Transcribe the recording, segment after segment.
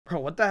Bro,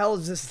 what the hell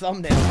is this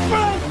thumbnail?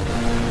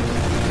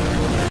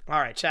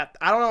 Alright, chat.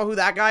 I don't know who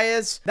that guy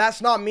is.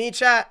 That's not me,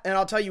 chat, and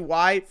I'll tell you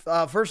why.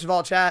 First of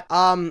all, chat,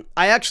 I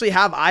actually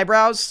have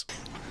eyebrows.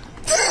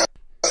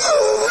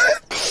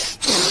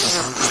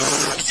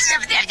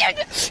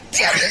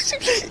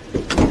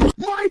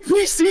 My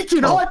PC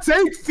cannot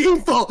take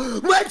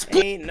FIFA. Let's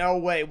play. Ain't no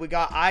way. We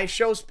got I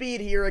show speed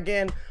here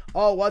again.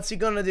 Oh, what's he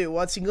gonna do?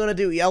 What's he gonna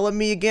do? Yell at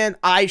me again?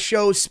 I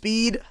show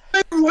speed.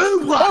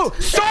 Oh,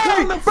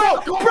 sorry, bro.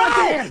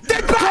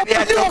 They brought me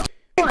a new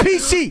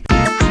PC.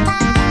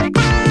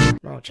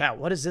 Bro, chat,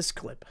 what is this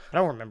clip? I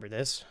don't remember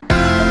this.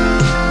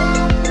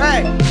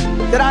 Hey,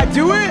 did I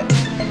do it?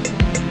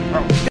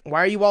 Bro,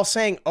 why are you all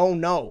saying, oh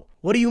no?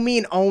 What do you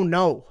mean, oh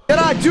no? Did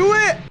I do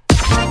it?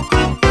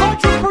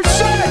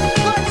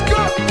 100%! Let's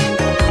go!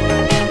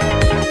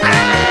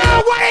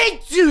 Ah, what are you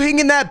doing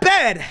in that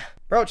bed?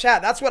 Bro,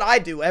 chat, that's what I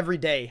do every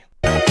day.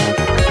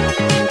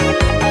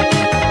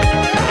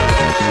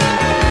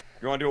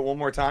 You want to do it one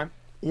more time?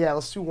 Yeah,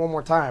 let's do it one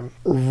more time.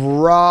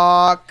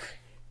 Rock,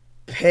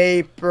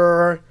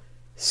 paper,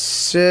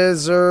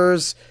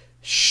 scissors,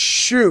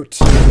 shoot.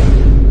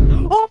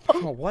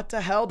 Oh, what the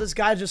hell? This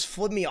guy just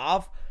flipped me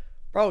off.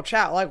 Bro,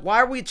 chat, like, why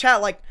are we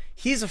chat? Like,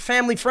 he's a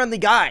family-friendly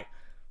guy.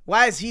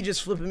 Why is he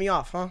just flipping me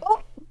off, huh?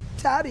 Oh,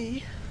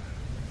 daddy.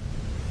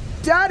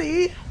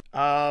 Daddy.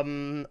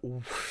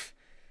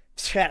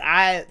 Chat,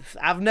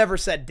 I've never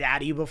said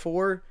daddy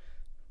before.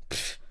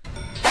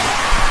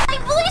 My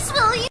voice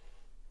will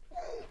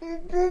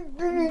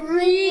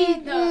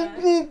breathe.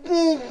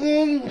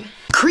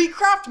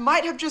 Creecraft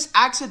might have just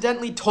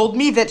accidentally told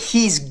me that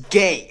he's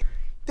gay.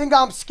 Think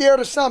I'm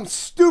scared of some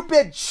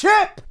stupid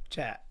chip?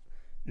 Chat,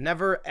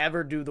 never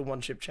ever do the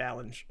one chip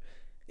challenge.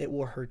 It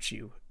will hurt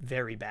you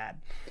very bad.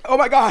 Oh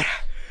my god.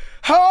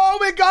 Oh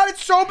my god,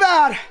 it's so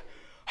bad.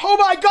 Oh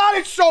my god,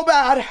 it's so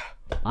bad.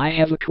 I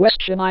have a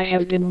question I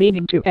have been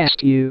meaning to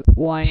ask you.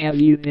 Why have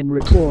you been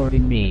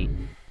recording me?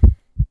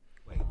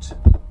 Wait.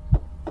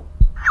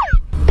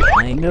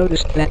 I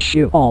noticed that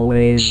you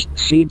always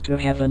seem to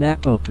have an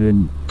app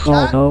open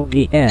called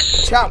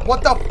OBS. Chat,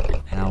 what the?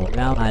 How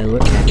about I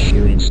look at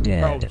you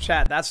instead? Bro,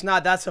 chat, that's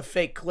a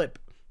fake clip.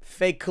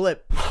 Fake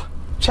clip.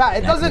 Chat,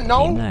 it doesn't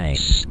know.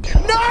 Nice.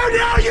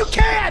 No, you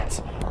can't!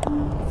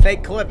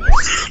 Fake clip.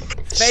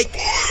 Fake.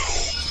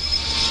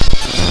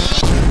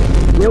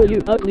 Will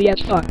you ugly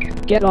as fuck?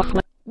 Get off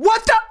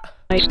What the?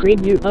 my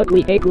screen, you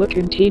ugly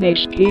egg-looking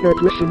teenage Peter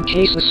Griffin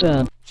case of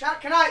son.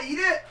 Chat, can I eat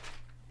it?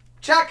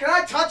 Chat, can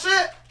I touch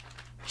it?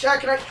 Chat,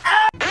 can I?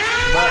 Ah!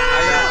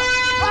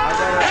 I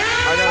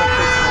gotta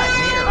fix my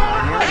hair.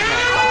 My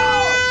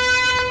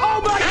hair's not Oh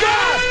my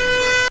god!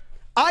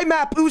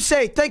 IMAP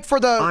Usay, thank for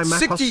the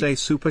 60. IMAP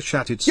super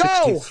chatted Yo!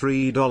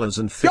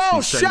 $63.50.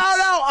 Yo, shout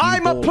out,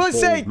 I'm a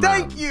pussy.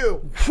 Thank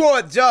you.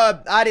 What,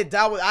 I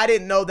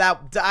didn't know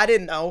that. I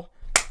didn't know.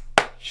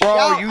 Bro,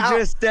 Shout you out.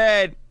 just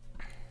said.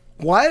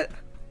 What?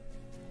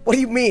 What do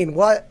you mean?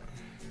 What?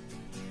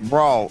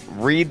 Bro,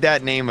 read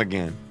that name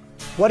again.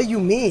 What do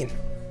you mean?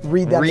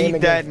 Read that name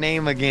again. Read that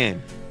name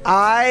again.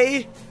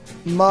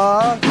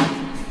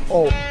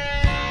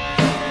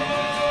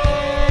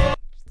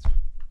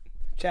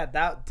 Chad,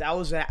 that's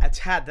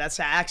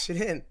an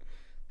accident.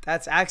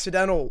 That's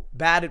accidental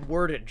bad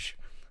wordage.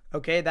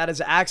 Okay, that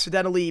is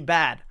accidentally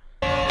bad.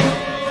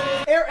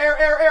 Air.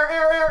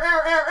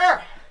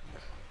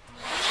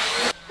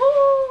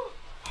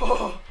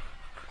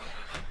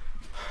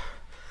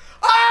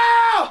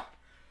 Oh!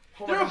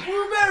 You're a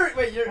blueberry.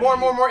 Wait, you're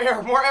more air.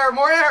 How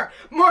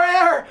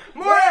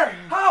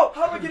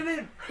do I get it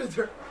in?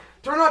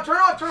 Turn on.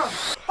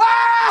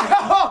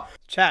 Ah!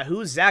 Chat,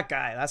 who's that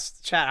guy? That's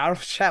chat. I don't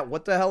chat.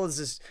 What the hell is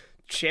this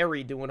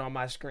cherry doing on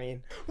my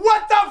screen?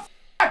 What the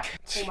fuck?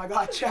 Oh my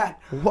god, chat.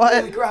 What?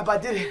 Holy crap, I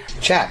did it.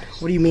 Chat,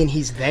 what do you mean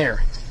he's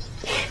there?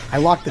 I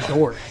locked the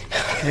door.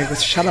 Okay,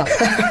 let's shut up.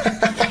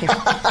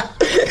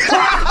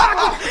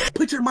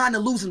 Put your mind to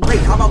losing weight.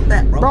 How about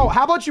that, bro? Bro,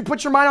 how about you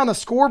put your mind on the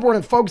scoreboard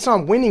and focus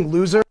on winning,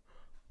 loser?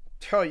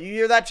 Bro, you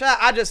hear that, chat?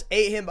 I just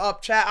ate him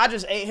up, chat. I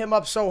just ate him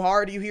up so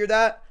hard. You hear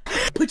that?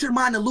 Put your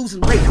mind to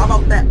losing weight. How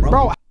about that, bro?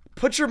 Bro,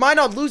 put your mind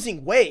on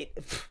losing weight.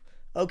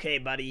 Okay,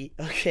 buddy.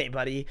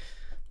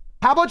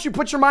 How about you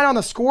put your mind on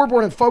the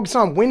scoreboard and focus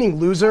on winning,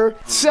 loser?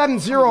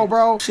 7-0,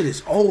 bro. Shit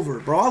is over,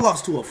 bro. I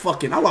lost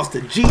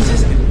to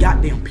Jesus and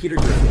goddamn Peter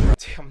Griffin, bro.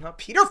 Damn, not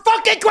Peter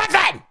fucking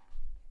Griffin!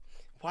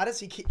 Why does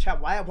he keep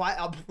chat? Why?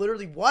 I'm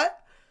literally what?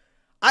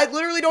 I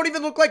literally don't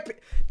even look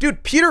like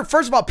dude. Peter.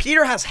 First of all,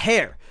 Peter has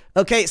hair.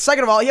 Okay.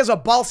 Second of all, he has a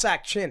ball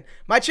sack chin.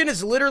 My chin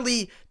is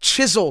literally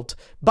chiseled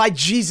by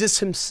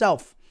Jesus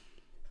himself.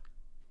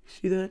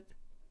 See that?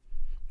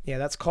 Yeah,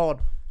 that's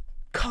called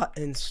cut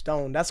in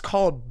stone. That's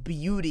called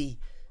beauty,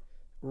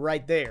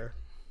 right there.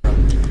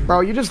 Bro,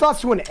 you just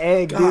lost to an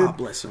egg, dude. God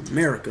bless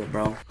America,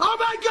 bro. Oh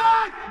my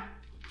God!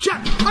 Chat.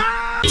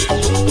 Ah!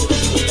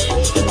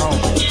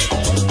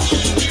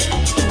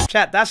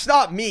 Chat, that's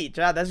not me.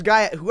 Chat, this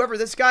guy, whoever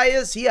this guy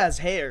is, he has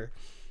hair.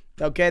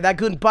 Okay, that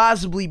couldn't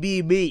possibly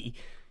be me.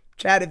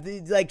 Chat,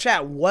 if like,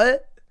 chat,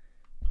 what?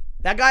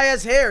 That guy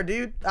has hair,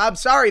 dude. I'm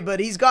sorry, but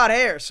he's got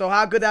hair, so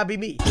how could that be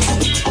me?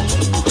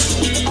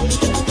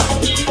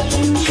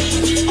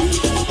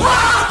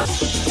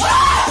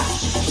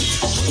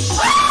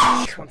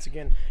 Once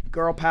again,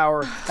 girl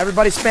power.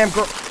 Everybody spam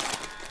girl.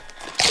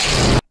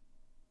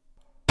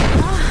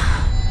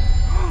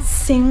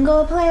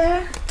 Single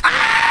player?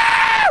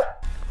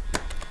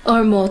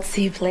 Or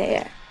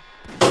multiplayer?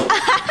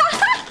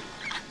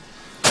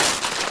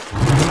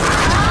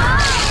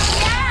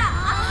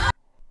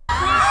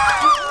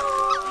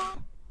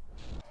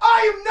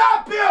 I am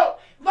not built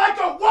like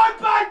a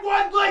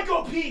 1x1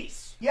 Lego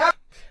piece. Yep.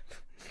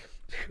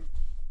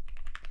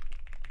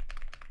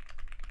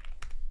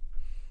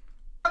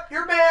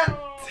 Your man.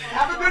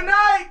 Have a good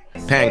night.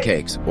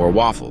 Pancakes or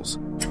waffles.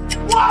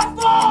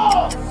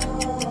 Waffles!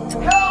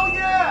 Hell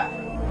yeah!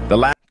 The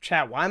last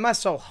Chat, why am I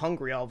so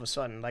hungry all of a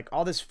sudden? Like,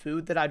 all this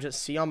food that I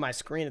just see on my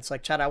screen, it's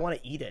like, chat, I want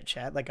to eat it,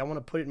 chat. Like, I want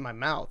to put it in my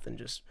mouth and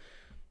just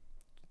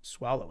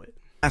swallow it.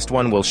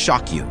 one will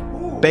shock you.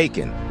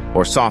 Bacon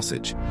or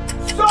sausage.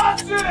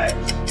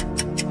 Sausage!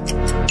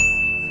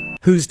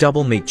 Whose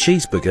double meat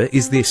cheeseburger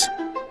is this?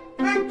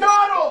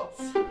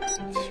 McDonald's!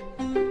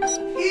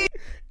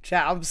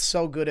 Chat, I'm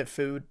so good at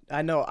food.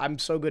 I know, I'm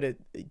so good at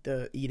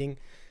eating.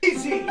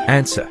 Easy!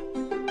 Answer.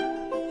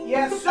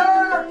 Yes,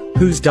 sir!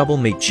 Whose double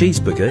meat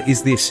cheeseburger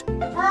is this?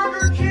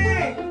 Burger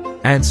King!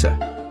 Answer.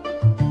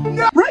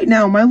 Right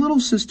now, my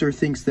little sister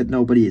thinks that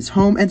nobody is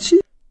home, and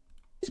she's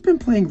been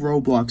playing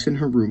Roblox in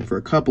her room for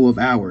a couple of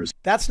hours.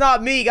 That's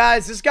not me,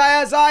 guys. This guy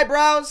has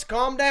eyebrows.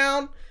 Calm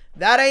down.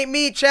 That ain't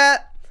me,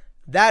 chat.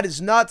 That is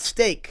not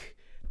steak.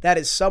 That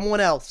is someone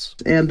else.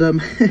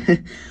 And,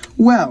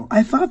 well,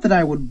 I thought that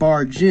I would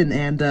barge in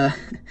and,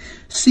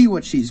 see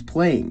what she's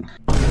playing.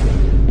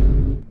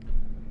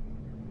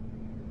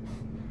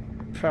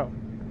 Bro,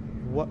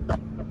 what?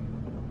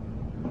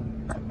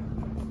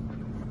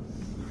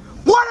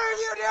 What are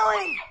you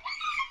doing?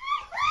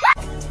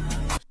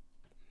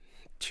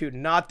 Dude,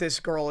 not this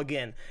girl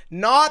again.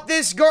 Not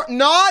this girl.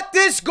 Not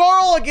this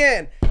girl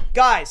again.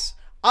 Guys,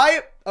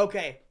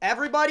 okay,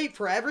 everybody,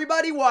 for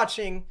everybody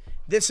watching,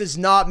 this is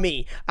not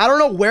me. I don't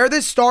know where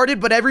this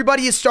started, but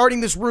everybody is starting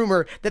this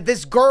rumor that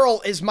this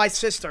girl is my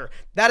sister.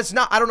 That is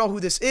not, I don't know who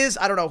this is.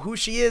 I don't know who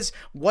she is,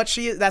 what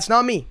she is. That's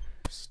not me.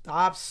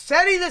 Stop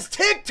sending this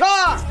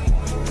TikTok!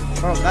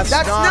 Bro, that's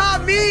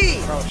not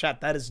me! Bro, chat,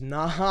 that is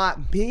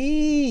not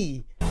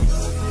me!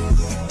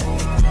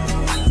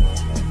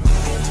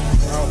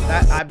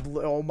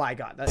 Bro, oh my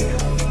god.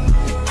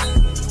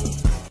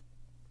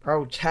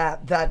 Bro,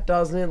 chat, that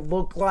doesn't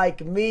look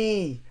like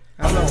me.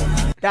 I don't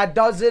know. That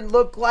doesn't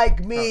look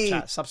like me. Bro,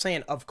 chat, stop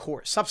saying of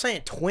course. Stop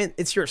saying twin.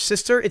 It's your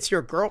sister, it's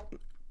your girl.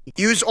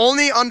 Use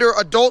only under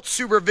adult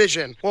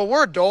supervision. Well,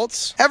 we're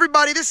adults.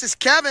 Everybody, this is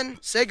Kevin.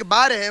 Say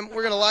goodbye to him.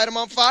 We're gonna light him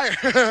on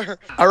fire.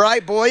 All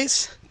right,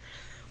 boys.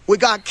 We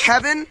got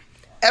Kevin.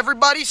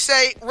 Everybody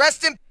say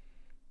rest in.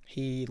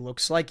 He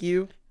looks like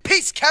you.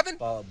 Peace, Kevin.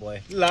 Oh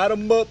boy. Light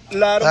him up.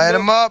 Light Light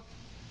him up.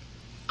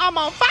 I'm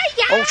on fire!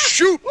 Oh,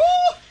 shoot.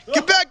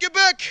 Get back, get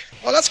back.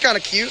 Oh, that's kind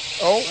of cute.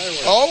 Oh.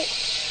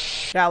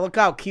 Yeah, look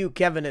how cute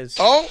Kevin is.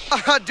 Oh,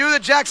 do the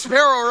Jack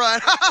Sparrow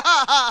run.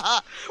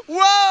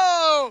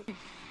 Whoa.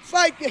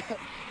 Fight.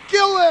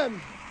 Kill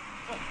him.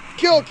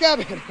 Kill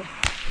Kevin.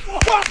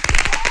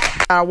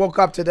 I woke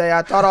up today.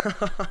 I thought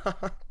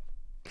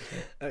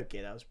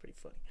okay, that was pretty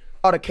funny.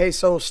 I thought the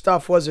queso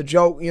stuff was a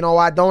joke. You know,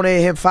 I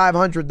donated him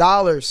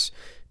 $500.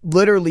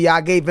 Literally,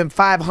 I gave him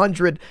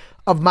 500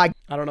 of my,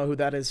 I don't know who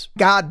that is,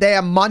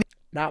 goddamn money.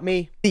 Not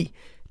me.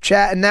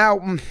 Chat, and now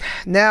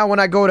when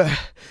I go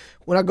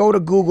to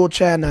Google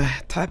chat and I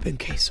type in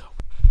queso,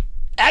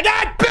 I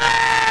got banned!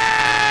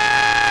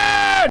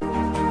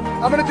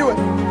 I'm gonna do it.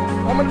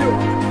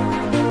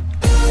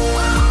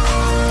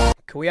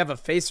 Can we have a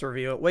face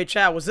review? Wait,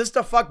 chat, was this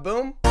the fuck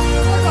boom?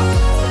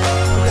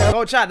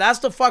 Oh, chat, that's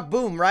the fuck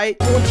boom, right?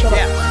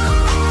 Yeah.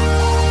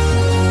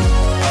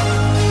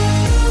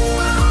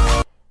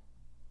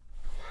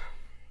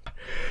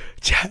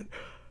 Chat,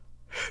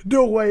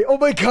 no way. Oh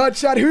my god,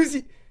 chat, who's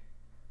he?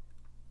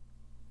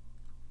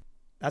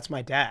 That's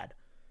my dad.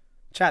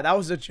 Chat, that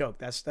was a joke.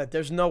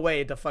 There's no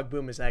way the fuck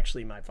boom is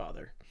actually my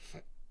father.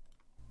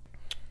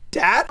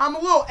 Dad? I'm a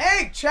little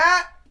egg,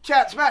 chat.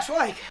 Chat, smash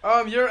like.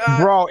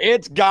 Bro,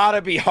 it's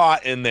gotta be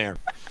hot in there.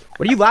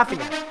 What are you laughing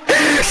at?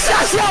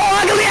 Shut your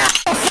ugly ass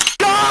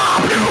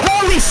up!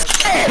 Holy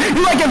shit!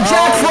 You like if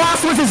Jack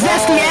Frost was a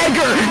zesty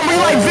Edgar. Or you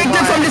like Victor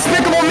from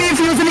Despicable Me if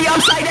he was in the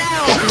Upside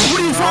Down. What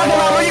are you talking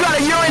about? Bro, you got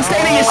a urine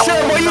stain in your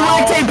shirt. Boy, you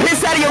lactate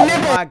piss out of your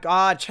nipple. Oh my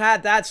god,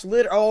 chat, that's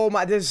oh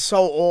my, this is so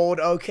old,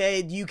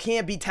 okay? You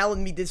can't be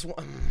telling me this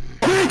one.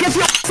 Get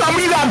your ass up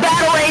when you got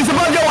battle rings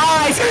above your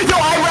eyes. Your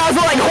eyebrows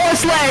are like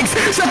horse legs.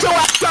 Shut your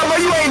ass up or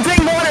you ain't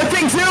thing 1 or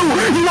thing 2.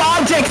 You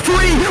object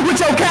 3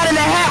 with your cat in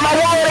the hat. My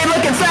wallet ain't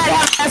looking fat.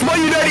 Ass boy,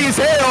 you dirty as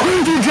hell.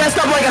 You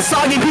dressed up like a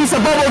soggy piece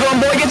of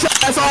bubblegum, boy. Get your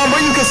ass on, boy.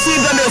 You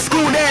conceived under a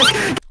school desk.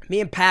 Me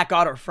and Pat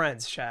got our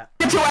friends, chat.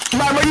 Get your ass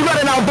back, boy. You got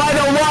an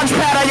albino launch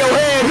pad on your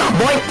head.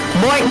 Boink,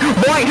 boink,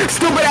 boink.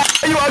 Stupid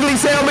ass. You ugly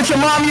as hell, but your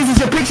mom uses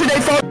your picture day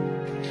photo.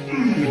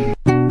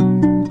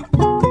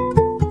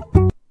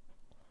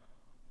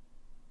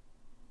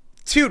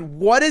 Dude,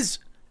 what is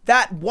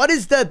that? What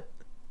is the...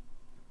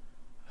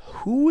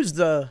 Who is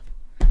the...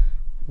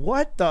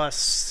 What the...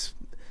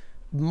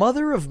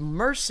 Mother of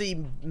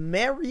mercy,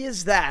 Mary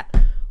is that?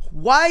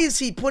 Why is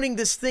he putting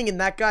this thing in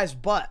that guy's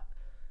butt?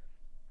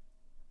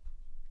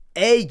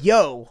 Hey,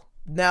 yo.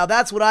 Now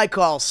that's what I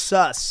call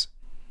sus.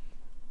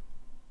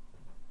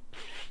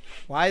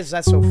 Why is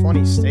that so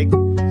funny, Steak?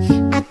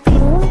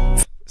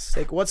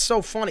 Steak, what's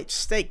so funny?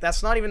 Steak,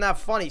 that's not even that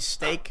funny,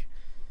 Steak.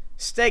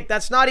 Steak,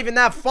 that's not even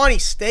that funny,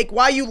 Steak.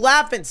 Why are you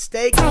laughing,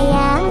 Steak?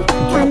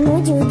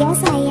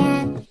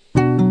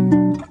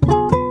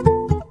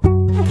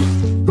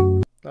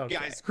 Okay.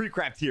 Guys,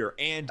 Creekcraft here,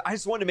 and I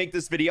just wanted to make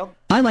this video.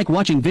 I like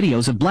watching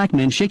videos of black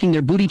men shaking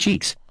their booty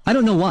cheeks. I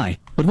don't know why,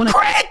 but when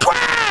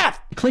I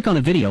click on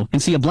a video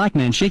and see a black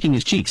man shaking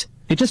his cheeks,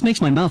 it just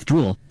makes my mouth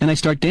drool, and I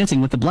start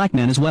dancing with the black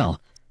man as well.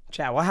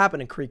 Chat, what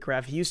happened to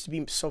Creekcraft? He used to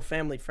be so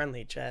family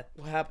friendly, chat.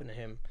 What happened to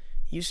him?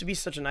 He used to be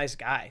such a nice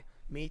guy.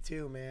 Me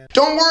too, man.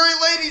 Don't worry,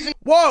 ladies and...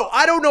 Whoa,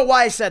 I don't know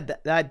why I said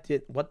that. I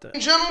did... What the...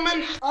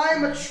 Gentlemen, I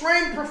am a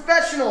trained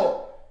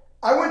professional.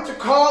 I went to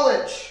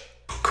college.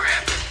 Oh,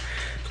 crap.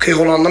 Okay,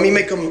 hold on. Let me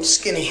make them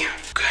skinny.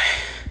 Okay.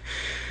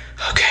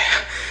 Okay.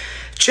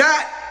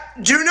 Chat,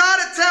 do not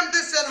attempt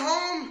this at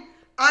home.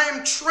 I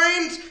am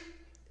trained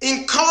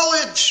in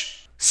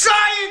college.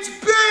 Science,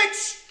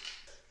 bitch!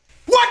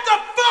 What the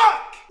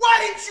fuck? Why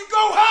didn't you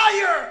go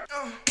higher?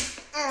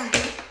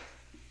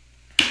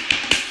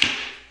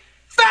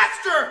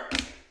 Faster!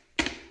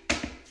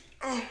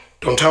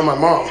 Don't tell my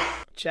mom.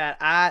 Chat,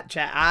 I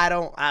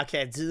don't...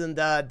 Okay,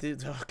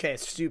 okay,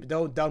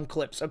 stupid, dumb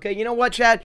clips. Okay, you know what, chat?